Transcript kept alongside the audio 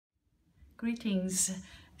Greetings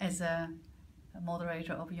as a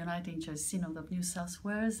moderator of Uniting Church Synod of New South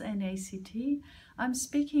Wales and ACT. I'm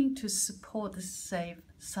speaking to support the Save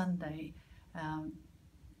Sunday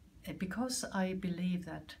because I believe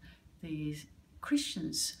that the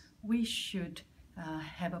Christians, we should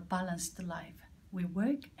have a balanced life. We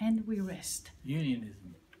work and we rest.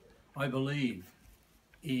 Unionism. I believe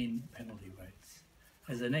in penalty rates.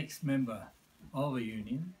 As an ex-member of a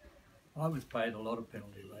union, I was paid a lot of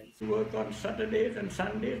penalty rates. I worked on Saturdays and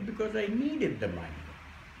Sundays because I needed the money.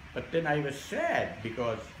 But then I was sad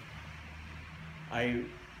because I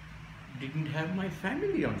didn't have my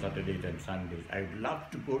family on Saturdays and Sundays. I would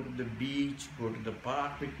love to go to the beach, go to the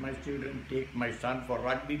park with my children, take my son for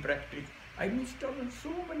rugby practice. I missed out on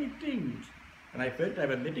so many things. And I felt I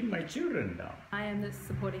was letting my children down. I am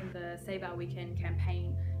supporting the Save Our Weekend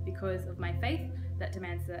campaign because of my faith that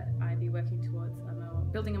demands that I be working towards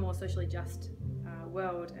building a more socially just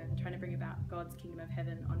world and trying to bring about God's kingdom of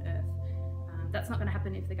heaven on earth. That's not going to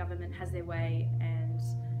happen if the government has their way, and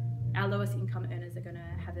our lowest income earners are going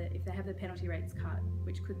to have it if they have their penalty rates cut,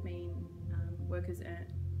 which could mean workers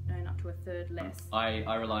earn up to a third less.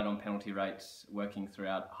 I relied on penalty rates working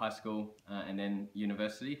throughout high school and then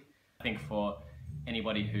university. I think for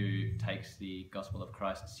anybody who takes the gospel of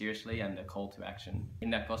Christ seriously and the call to action in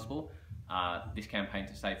that gospel, this campaign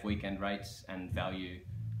to save weekend rates and value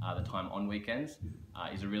the time on weekends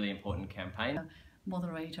is a really important campaign.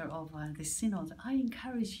 Moderator of the Synod, I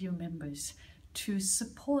encourage you members to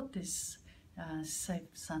support this Save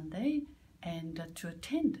Sunday and to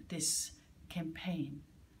attend this campaign.